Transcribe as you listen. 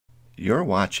You're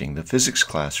watching the Physics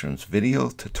Classroom's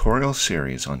video tutorial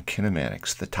series on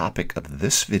kinematics. The topic of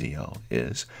this video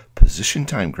is position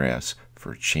time graphs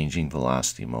for changing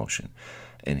velocity motion.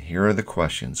 And here are the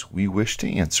questions we wish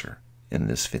to answer in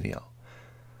this video.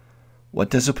 What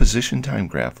does a position time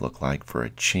graph look like for a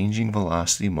changing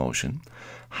velocity motion?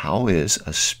 How is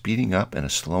a speeding up and a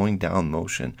slowing down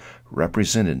motion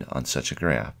represented on such a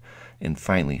graph? And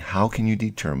finally, how can you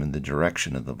determine the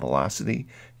direction of the velocity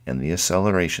and the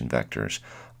acceleration vectors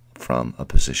from a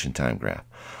position time graph?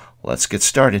 Let's get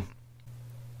started.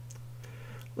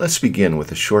 Let's begin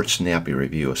with a short, snappy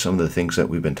review of some of the things that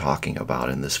we've been talking about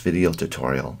in this video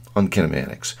tutorial on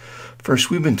kinematics.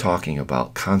 First, we've been talking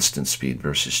about constant speed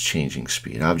versus changing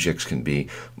speed. Objects can be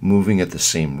moving at the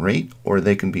same rate, or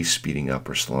they can be speeding up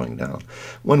or slowing down.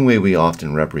 One way we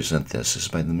often represent this is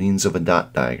by the means of a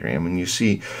dot diagram, and you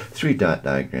see 3 dot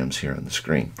diagrams here on the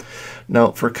screen.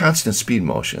 Now, for constant speed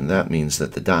motion, that means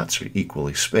that the dots are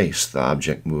equally spaced. The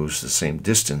object moves the same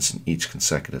distance in each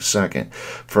consecutive second.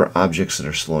 For objects that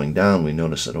are slowing down, we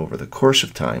notice that over the course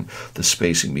of time, the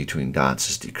spacing between dots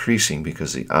is decreasing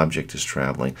because the object is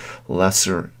traveling less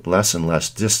and less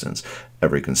distance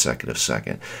every consecutive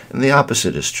second. And the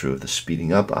opposite is true of the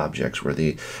speeding up objects, where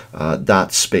the dot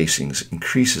spacings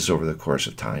increases over the course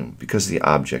of time because the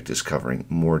object is covering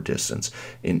more distance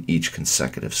in each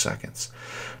consecutive seconds.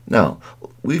 Now,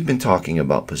 we've been talking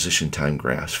about position time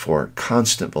graphs for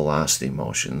constant velocity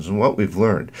motions, and what we've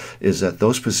learned is that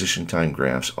those position time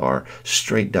graphs are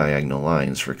straight diagonal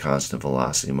lines for constant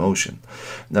velocity motion.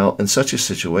 Now, in such a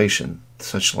situation,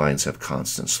 such lines have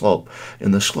constant slope,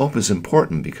 and the slope is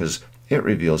important because it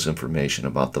reveals information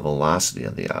about the velocity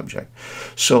of the object.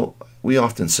 So we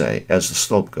often say, as the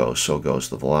slope goes, so goes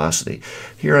the velocity.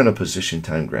 Here on a position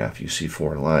time graph, you see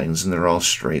 4 lines, and they're all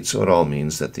straight, so it all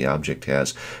means that the object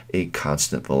has a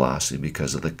constant velocity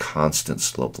because of the constant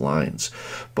slope lines.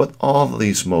 But all of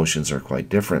these motions are quite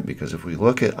different, because if we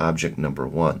look at object number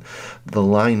 1, the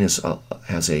line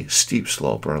has a steep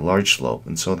slope or a large slope,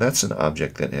 and so that's an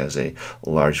object that has a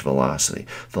large velocity.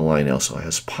 The line also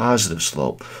has positive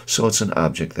slope, so it's an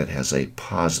object that has a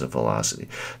positive velocity.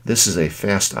 This is a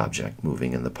fast object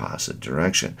moving in the positive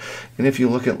direction. And if you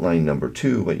look at line number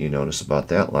 2, what you notice about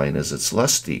that line is it's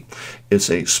less steep. It's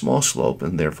a small slope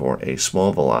and therefore a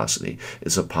small velocity.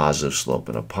 It's a positive slope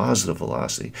and a positive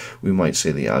velocity. We might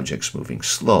say the object's moving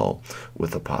slow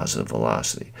with a positive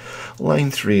velocity.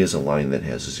 Line 3 is a line that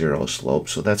has 0 slope,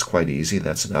 so that's quite easy.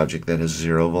 That's an object that has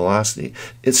 0 velocity.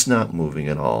 It's not moving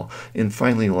at all. And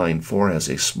finally, line 4 has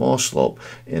a small slope,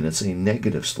 and it's a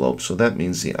negative slope, so that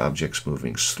means the object's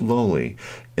moving slowly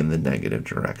in the negative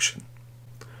direction.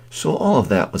 So all of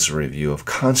that was a review of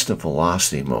constant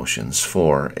velocity motions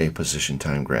for a position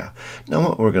time graph. Now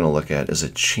what we're going to look at is a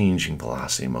changing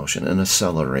velocity motion, an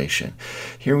acceleration.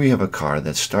 Here we have a car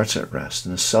that starts at rest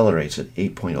and accelerates at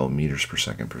 8.0 meters per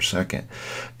second.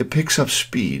 It picks up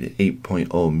speed,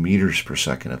 8.0 meters per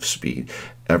second of speed,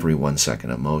 every 1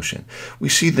 second of motion. We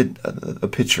see a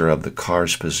picture of the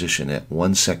car's position at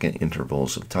 1 second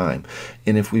intervals of time.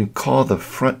 And if we call the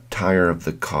front tire of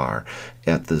the car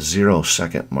at the 0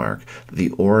 second mark the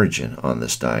origin on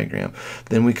this diagram,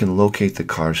 then we can locate the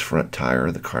car's front tire,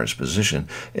 or the car's position,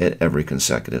 at every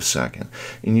consecutive second.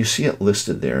 And you see it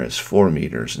listed there as 4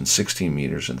 meters and 16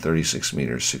 meters and 36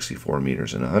 meters, 64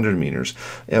 meters and 100 meters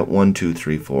at 1, 2,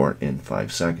 3, 4, and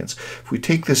 5 seconds. If we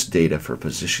take this data for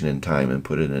position and time and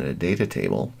put it in a data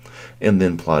table and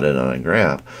then plot it on a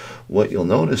graph, what you'll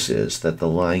notice is that the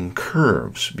line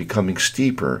curves, becoming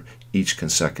steeper each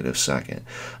consecutive second.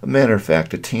 A matter of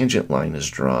fact, a tangent line is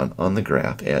drawn on the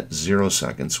graph at 0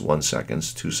 seconds, 1 second,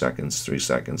 2 seconds, 3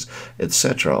 seconds,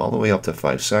 etc., all the way up to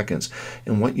 5 seconds.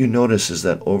 And what you notice is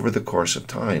that over the course of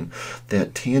time,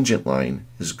 that tangent line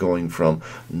is going from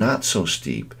not so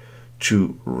steep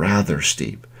to rather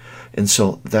steep. And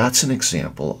so that's an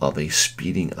example of a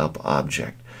speeding up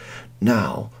object.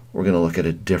 Now we're going to look at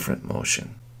a different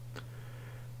motion.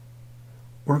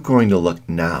 We're going to look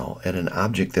now at an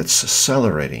object that's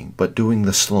accelerating, but doing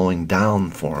the slowing down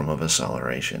form of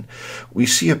acceleration. We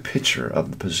see a picture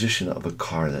of the position of a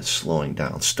car that's slowing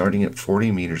down, starting at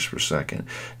 40 meters per second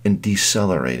and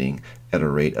decelerating at a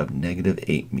rate of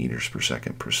 -8 meters per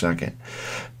second.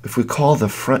 If we call the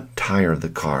front tire of the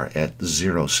car at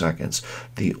 0 seconds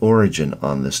the origin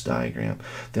on this diagram,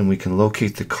 then we can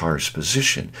locate the car's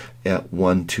position at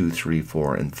 1, 2, 3,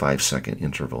 4, and 5 second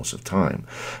intervals of time.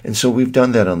 And so we've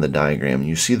done that on the diagram.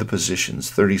 You see the positions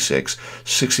 36,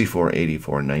 64,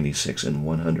 84, 96, and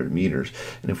 100 meters.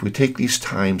 And if we take these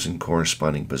times and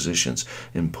corresponding positions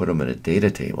and put them in a data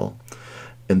table,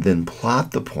 and then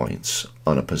plot the points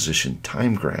on a position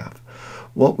time graph,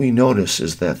 what we notice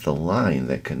is that the line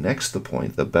that connects the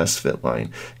point, the best fit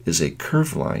line, is a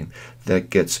curved line that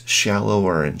gets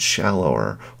shallower and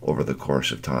shallower over the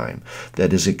course of time.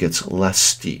 That is, it gets less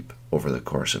steep over the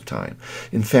course of time.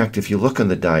 In fact, if you look on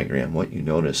the diagram, what you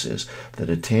notice is that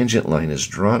a tangent line is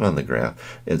drawn on the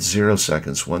graph at 0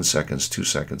 seconds, 1 second, 2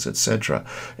 seconds, etc.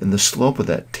 And the slope of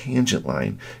that tangent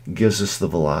line gives us the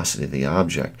velocity of the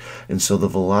object. And so the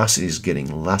velocity is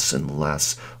getting less and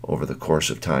less over the course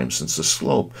of time, since the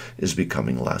slope is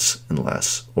becoming less and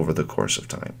less over the course of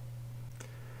time.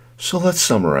 So let's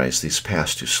summarize these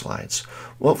past two slides.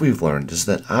 What we've learned is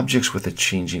that objects with a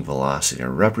changing velocity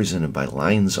are represented by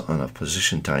lines on a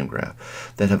position time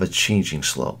graph that have a changing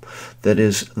slope. That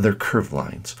is, they're curved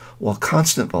lines. While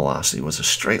constant velocity was a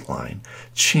straight line,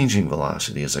 changing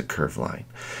velocity is a curved line.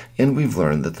 And we've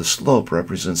learned that the slope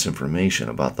represents information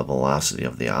about the velocity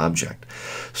of the object.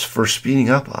 For speeding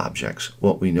up objects,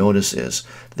 what we notice is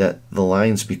that the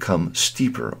lines become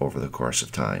steeper over the course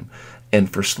of time. And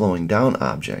for slowing down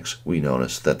objects, we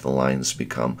notice that the lines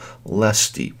become less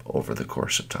steep over the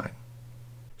course of time.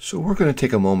 So we're going to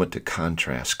take a moment to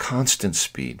contrast constant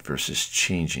speed versus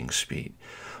changing speed.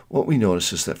 What we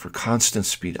notice is that for constant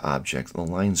speed objects, the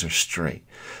lines are straight.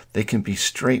 They can be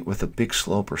straight with a big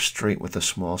slope or straight with a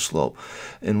small slope.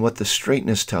 And what the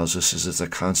straightness tells us is it's a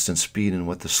constant speed, and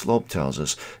what the slope tells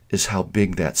us is how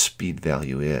big that speed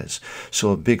value is.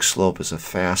 So a big slope is a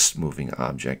fast-moving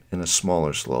object, and a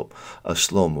smaller slope, a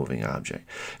slow-moving object.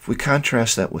 If we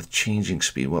contrast that with changing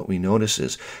speed, what we notice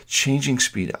is changing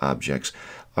speed objects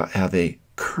have a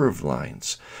curved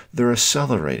lines. They're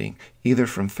accelerating either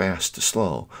from fast to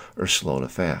slow or slow to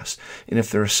fast. And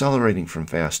if they're accelerating from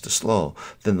fast to slow,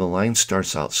 then the line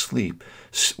starts out steep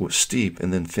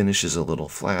and then finishes a little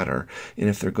flatter. And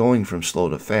if they're going from slow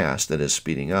to fast, that is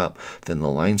speeding up, then the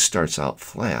line starts out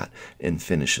flat and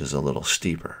finishes a little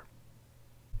steeper.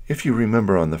 If you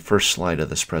remember on the first slide of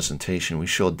this presentation, we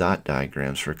showed dot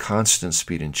diagrams for constant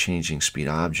speed and changing speed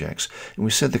objects. And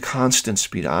we said the constant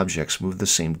speed objects move the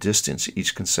same distance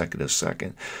each consecutive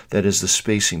second. That is, the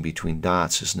spacing between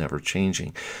dots is never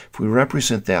changing. If we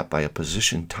represent that by a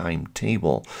position time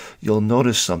table, you'll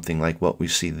notice something like what we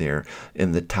see there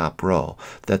in the top row,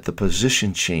 that the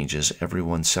position changes every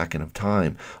 1 second of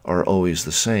time are always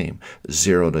the same.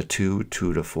 0 to 2,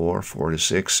 2 to 4, 4 to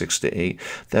 6, 6 to 8.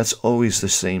 That's always the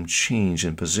same change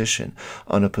in position.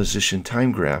 On a position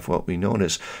time graph, what we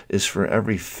notice is for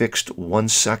every fixed 1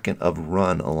 second of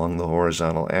run along the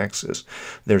horizontal axis,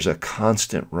 there's a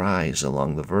constant rise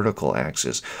along the vertical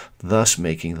axis, thus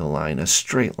making the line a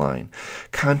straight line.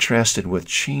 Contrasted with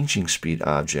changing speed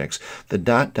objects, the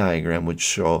dot diagram would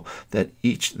show that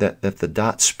the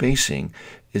dot spacing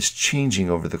is changing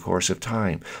over the course of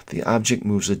time. The object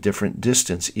moves a different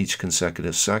distance each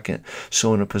consecutive second.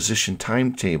 So in a position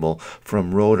timetable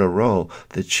from row to row,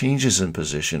 the changes in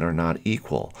position are not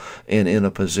equal. And in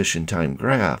a position time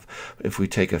graph, if we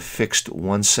take a fixed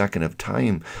 1 second of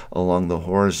time along the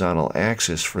horizontal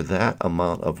axis, for that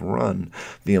amount of run,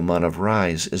 the amount of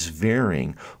rise is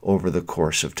varying over the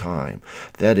course of time.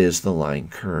 That is, the line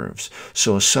curves.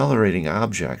 So accelerating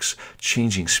objects,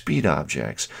 changing speed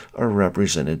objects, are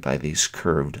represented by these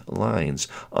curved lines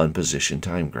on position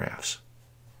time graphs.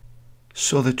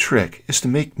 So the trick is to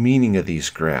make meaning of these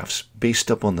graphs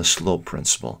based upon the slope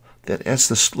principle, that as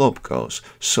the slope goes,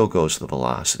 so goes the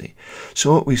velocity.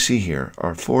 So what we see here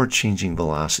are 4 changing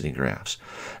velocity graphs,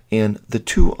 and the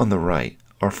 2 on the right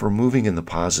are for moving in the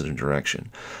positive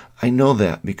direction. I know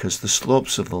that because the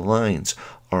slopes of the lines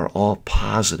are all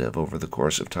positive over the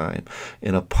course of time.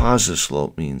 And a positive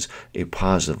slope means a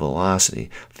positive velocity.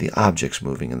 The object's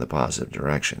moving in the positive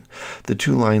direction. The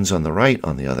 2 lines on the right,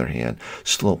 on the other hand,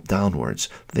 slope downwards.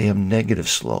 They have negative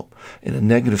slope. And a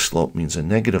negative slope means a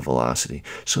negative velocity.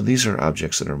 So these are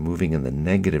objects that are moving in the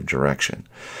negative direction.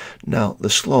 Now, the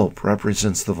slope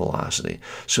represents the velocity.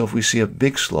 So if we see a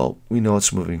big slope, we know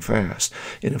it's moving fast.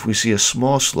 And if we see a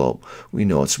small slope, we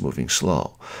know it's moving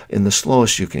slow. And the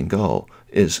slowest you can go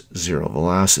is 0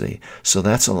 velocity. So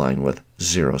that's a line with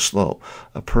 0 slope,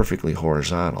 a perfectly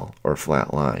horizontal or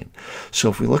flat line. So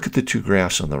if we look at the 2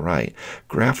 graphs on the right,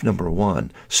 graph number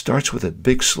 1 starts with a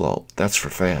big slope, that's for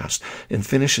fast, and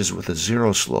finishes with a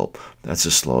 0 slope, that's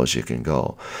as slow as you can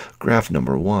go. Graph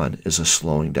number 1 is a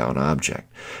slowing down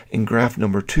object. And graph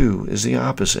number 2 is the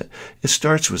opposite. It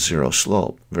starts with 0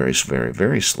 slope, very, very,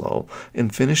 very slow,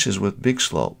 and finishes with big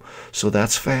slope. So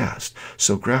that's fast.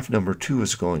 So graph number 2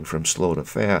 is going from slow to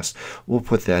fast. We'll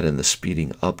put that in the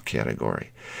speeding up category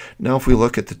trajectory. Now if we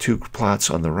look at the two plots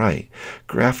on the right,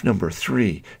 graph number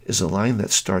 3 is a line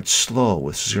that starts slow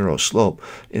with zero slope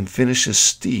and finishes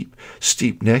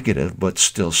steep negative, but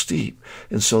still steep.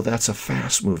 And so that's a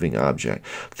fast-moving object.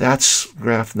 That's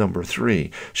graph number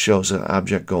 3, shows an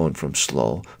object going from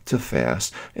slow to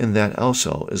fast, and that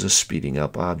also is a speeding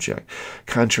up object.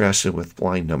 Contrasted with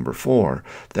line number 4,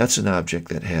 that's an object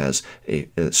that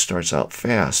it starts out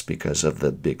fast because of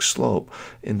the big slope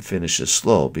and finishes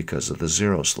slow because of the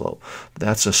zero slope.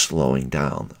 That's a slowing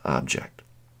down object.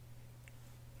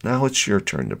 Now it's your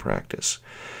turn to practice.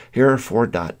 Here are 4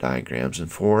 dot diagrams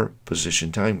and 4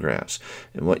 position time graphs.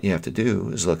 And what you have to do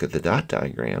is look at the dot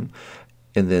diagram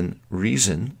and then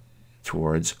reason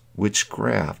towards which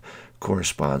graph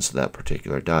corresponds to that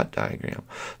particular dot diagram.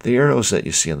 The arrows that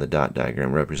you see on the dot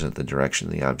diagram represent the direction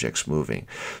the object's moving.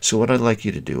 So what I'd like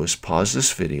you to do is pause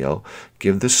this video,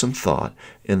 give this some thought,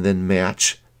 and then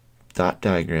match dot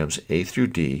diagrams A through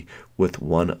D with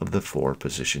one of the 4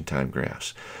 position time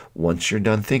graphs. Once you're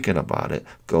done thinking about it,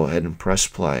 go ahead and press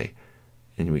play,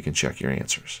 and we can check your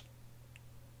answers.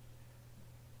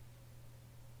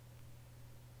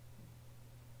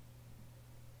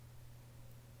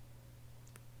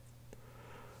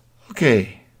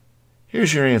 Okay,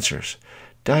 here's your answers.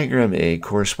 Diagram A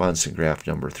corresponds to graph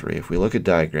number 3. If we look at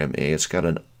diagram A, it's got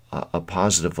a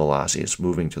positive velocity. It's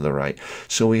moving to the right.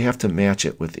 So we have to match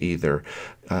it with either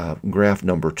graph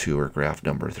number 2 or graph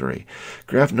number 3.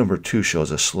 Graph number 2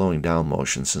 shows a slowing down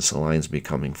motion since the line's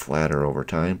becoming flatter over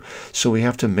time. So we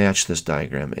have to match this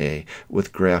diagram A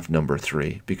with graph number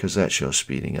 3 because that shows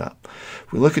speeding up.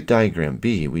 If we look at diagram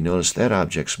B, we notice that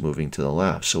object's moving to the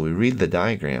left. So we read the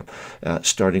diagram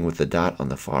starting with the dot on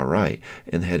the far right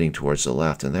and heading towards the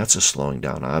left, and that's a slowing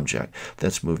down object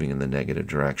that's moving in the negative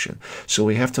direction. So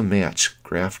we have to match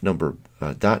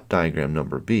dot diagram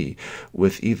number B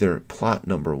with either plot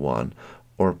number 1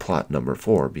 or plot number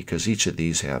 4 because each of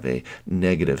these have a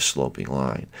negative sloping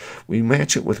line. We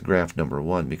match it with graph number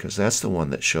 1 because that's the one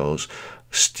that shows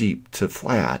steep to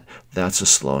flat. That's a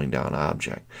slowing down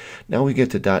object. Now we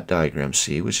get to dot diagram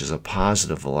C, which is a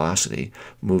positive velocity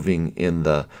moving in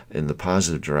the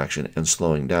positive direction and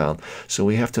slowing down. So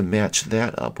we have to match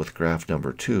that up with graph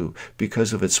number 2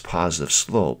 because of its positive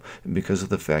slope and because of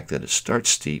the fact that it starts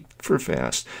steep for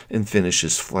fast and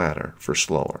finishes flatter for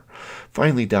slower.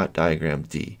 Finally, dot diagram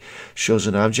D shows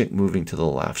an object moving to the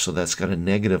left, so that's got a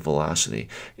negative velocity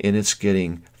and it's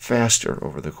getting faster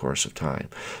over the course of time.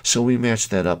 So we match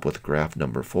that up with graph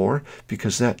number 4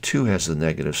 because that too has the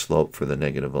negative slope for the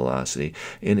negative velocity,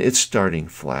 and it's starting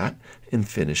flat and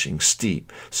finishing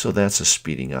steep. So that's a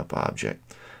speeding up object.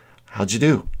 How'd you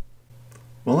do?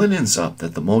 Well, it ends up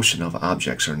that the motion of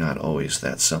objects are not always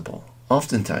that simple.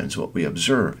 Oftentimes what we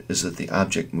observe is that the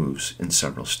object moves in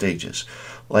several stages,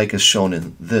 like is shown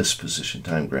in this position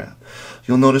time graph.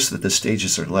 You'll notice that the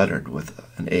stages are lettered with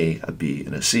an A, a B,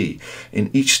 and a C,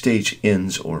 and each stage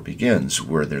ends or begins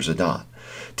where there's a dot.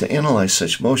 To analyze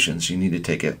such motions, you need to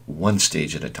take it one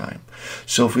stage at a time.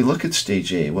 So if we look at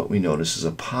stage A, what we notice is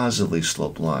a positively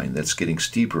sloped line that's getting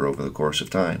steeper over the course of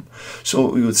time. So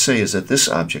what we would say is that this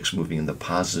object's moving in the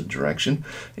positive direction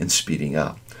and speeding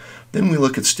up. Then we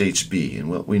look at stage B, and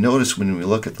what we notice when we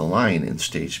look at the line in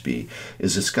stage B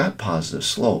is it's got positive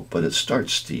slope, but it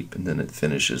starts steep and then it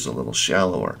finishes a little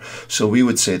shallower. So we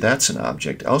would say that's an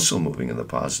object also moving in the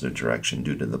positive direction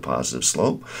due to the positive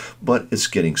slope, but it's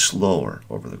getting slower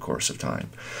over the course of time.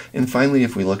 And finally,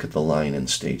 if we look at the line in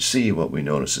stage C, what we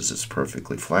notice is it's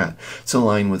perfectly flat. It's a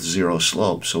line with zero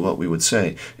slope, so what we would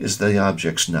say is the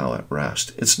object's now at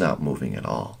rest. It's not moving at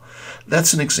all.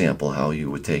 That's an example how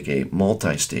you would take a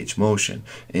multi-stage motion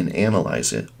and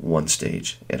analyze it one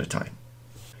stage at a time.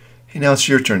 Hey, now it's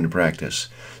your turn to practice.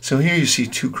 So here you see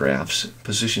 2 graphs,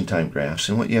 position time graphs,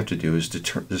 and what you have to do is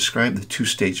describe the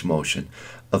 2-stage motion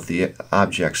of the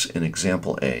objects in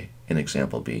example A and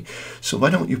example B. So why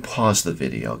don't you pause the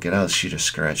video, get out a sheet of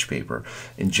scratch paper,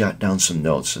 and jot down some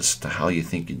notes as to how you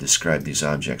think you describe these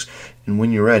objects. And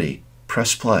when you're ready,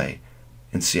 press play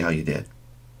and see how you did.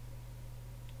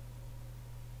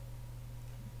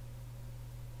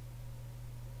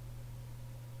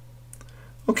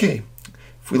 Okay,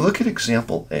 if we look at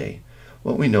example A,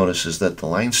 what we notice is that the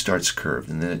line starts curved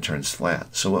and then it turns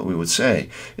flat. So what we would say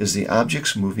is the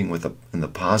object's moving in the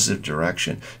positive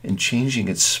direction and changing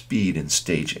its speed in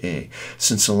stage A.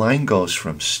 Since the line goes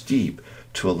from steep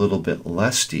to a little bit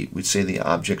less steep, we'd say the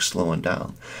object's slowing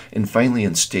down. And finally,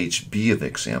 in stage B of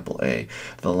example A,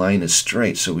 the line is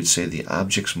straight, so we'd say the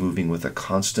object's moving with a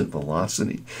constant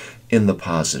velocity in the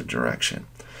positive direction.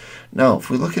 Now, if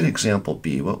we look at example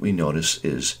B, what we notice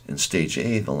is in stage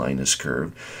A, the line is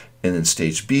curved, And in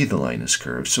stage B, the line is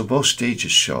curved, so both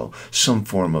stages show some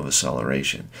form of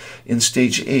acceleration. In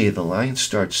stage A, the line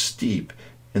starts steep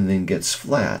and then gets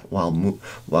flat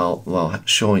while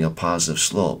showing a positive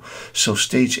slope. So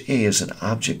stage A is an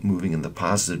object moving in the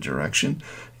positive direction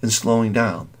and slowing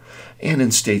down. And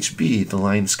in stage B, the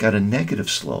line's got a negative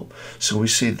slope. So we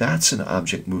say that's an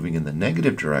object moving in the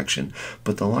negative direction,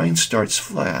 but the line starts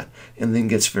flat and then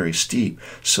gets very steep.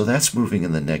 So that's moving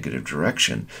in the negative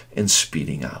direction and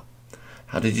speeding up.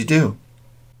 How did you do?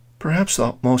 Perhaps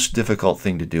the most difficult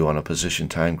thing to do on a position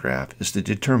time graph is to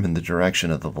determine the direction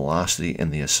of the velocity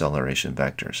and the acceleration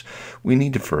vectors. We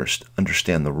need to first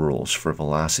understand the rules for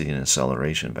velocity and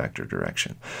acceleration vector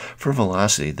direction. For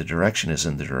velocity, the direction is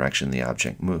in the direction the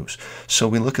object moves. So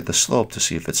we look at the slope to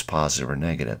see if it's positive or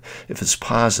negative. If it's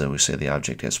positive, we say the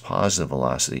object has positive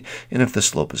velocity, and if the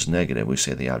slope is negative, we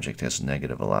say the object has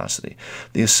negative velocity.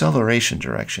 The acceleration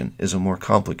direction is a more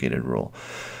complicated rule.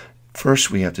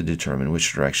 First, we have to determine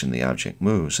which direction the object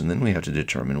moves, and then we have to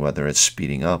determine whether it's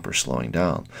speeding up or slowing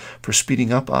down. For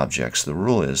speeding up objects, the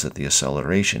rule is that the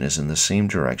acceleration is in the same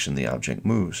direction the object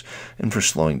moves. And for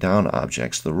slowing down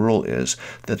objects, the rule is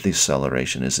that the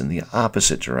acceleration is in the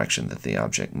opposite direction that the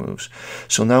object moves.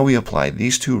 So now we apply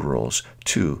these two rules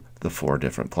to the four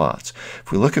different plots.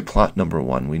 If we look at plot number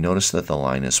 1, we notice that the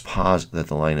line is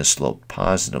sloped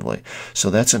positively. So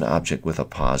that's an object with a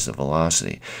positive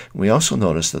velocity. We also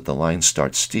notice that the line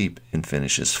starts steep and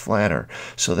finishes flatter.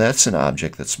 So that's an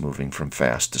object that's moving from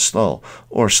fast to slow,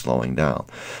 or slowing down.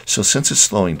 So since it's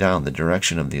slowing down, the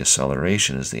direction of the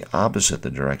acceleration is the opposite the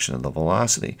direction of the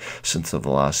velocity. Since the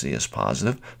velocity is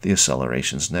positive, the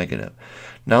acceleration is negative.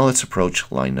 Now let's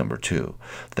approach line number 2.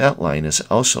 That line is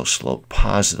also sloped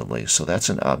positively, so that's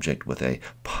an object with a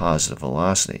positive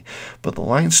velocity. But the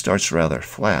line starts rather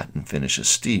flat and finishes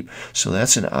steep, so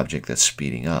that's an object that's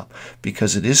speeding up.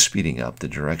 Because it is speeding up, the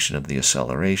direction of the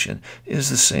acceleration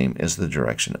is the same as the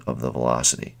direction of the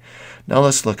velocity. Now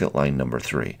let's look at line number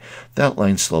 3. That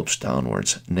line slopes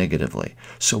downwards negatively,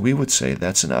 so we would say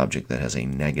that's an object that has a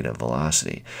negative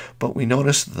velocity. But we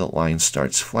notice that the line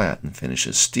starts flat and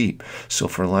finishes steep, so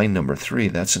for line number 3,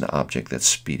 that's an object that's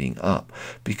speeding up.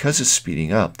 Because it's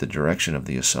speeding up, the direction of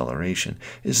the acceleration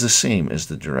is the same as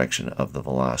the direction of the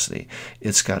velocity.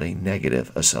 It's got a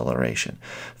negative acceleration.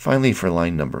 Finally, for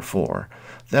line number 4,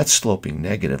 that's sloping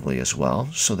negatively as well,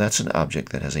 so that's an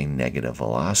object that has a negative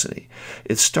velocity.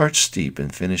 It starts steep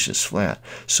and finishes flat,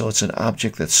 so it's an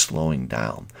object that's slowing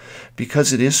down.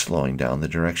 Because it is slowing down, the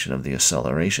direction of the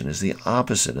acceleration is the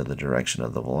opposite of the direction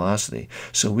of the velocity,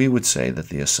 so we would say that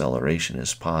the acceleration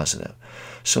is positive.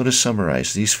 So to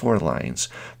summarize these 4 lines,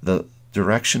 the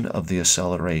direction of the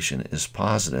acceleration is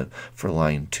positive for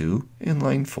line 2 and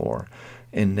line 4,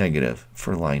 and negative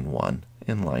for line 1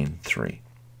 and line 3.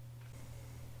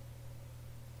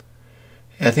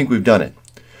 I think we've done it.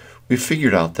 We've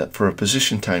figured out that for a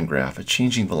position time graph, a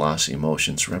changing velocity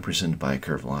motion is represented by a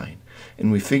curved line.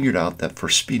 And we figured out that for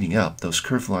speeding up, those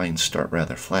curved lines start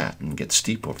rather flat and get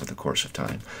steep over the course of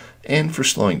time. And for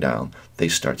slowing down, they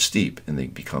start steep and they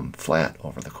become flat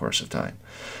over the course of time.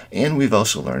 And we've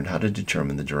also learned how to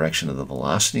determine the direction of the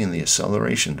velocity and the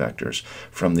acceleration vectors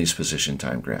from these position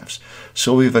time graphs.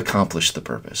 So we've accomplished the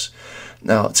purpose.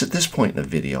 Now, it's at this point in the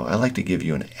video, I like to give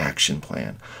you an action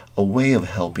plan, a way of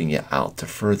helping you out to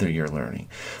further your learning.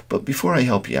 But before I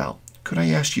help you out, could I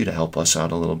ask you to help us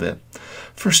out a little bit?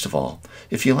 First of all,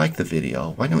 if you like the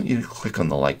video, why don't you click on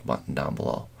the like button down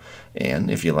below? And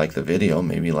if you like the video,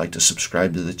 maybe you'd like to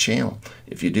subscribe to the channel.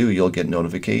 If you do, you'll get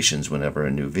notifications whenever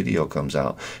a new video comes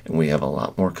out, and we have a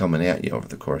lot more coming at you over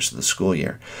the course of the school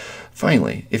year.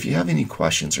 Finally, if you have any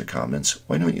questions or comments,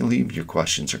 why don't you leave your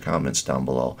questions or comments down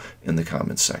below in the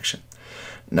comments section.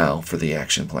 Now for the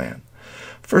action plan.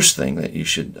 First thing that you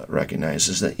should recognize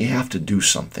is that you have to do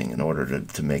something in order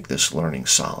to make this learning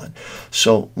solid.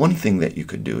 So one thing that you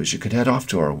could do is you could head off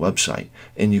to our website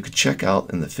and you could check out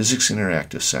in the Physics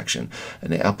Interactive section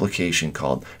an application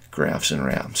called Graphs and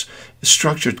Ramps. It's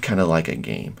structured kind of like a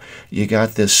game. You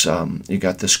got this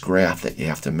graph that you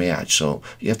have to match. So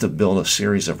you have to build a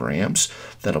series of ramps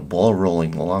that a ball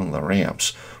rolling along the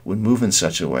ramps would move in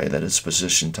such a way that its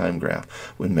position time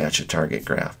graph would match a target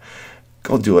graph.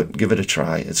 Go do it. Give it a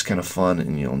try. It's kind of fun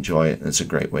and you'll enjoy it, and it's a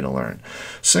great way to learn.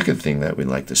 Second thing that we'd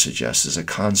like to suggest is a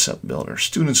concept builder.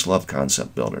 Students love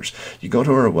concept builders. You go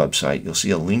to our website, you'll see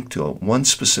a link to one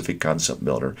specific concept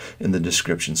builder in the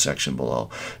description section below.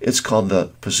 It's called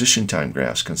the Position Time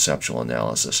Graphs Conceptual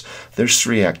Analysis. There's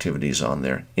 3 activities on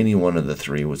there. Any one of the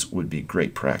 3 would be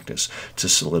great practice to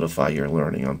solidify your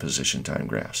learning on position time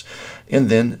graphs. And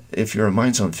then if you're a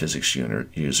Minds on Physics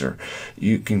user,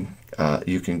 you can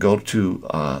you can go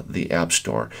to the App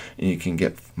Store and you can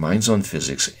get Minds on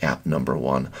Physics app number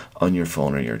 1 on your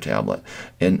phone or your tablet.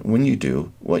 And when you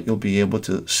do, what you'll be able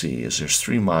to see is there's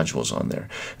 3 modules on there.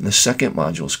 And the second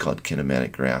module is called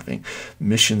Kinematic Graphing.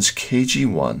 Missions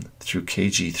KG1 through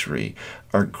KG3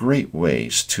 are great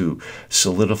ways to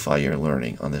solidify your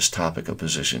learning on this topic of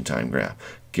position time graph.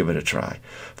 Give it a try.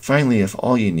 Finally, if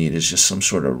all you need is just some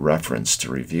sort of reference to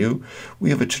review, we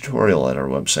have a tutorial at our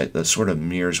website that sort of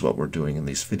mirrors what we're doing in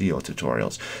these video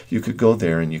tutorials. You could go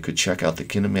there and you could check out the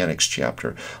kinematics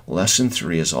chapter. Lesson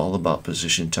 3 is all about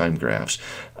position time graphs.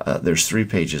 There's 3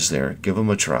 pages there. Give them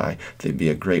a try. They'd be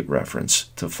a great reference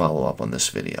to follow up on this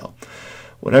video.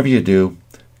 Whatever you do,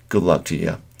 good luck to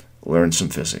you. Learn some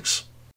physics.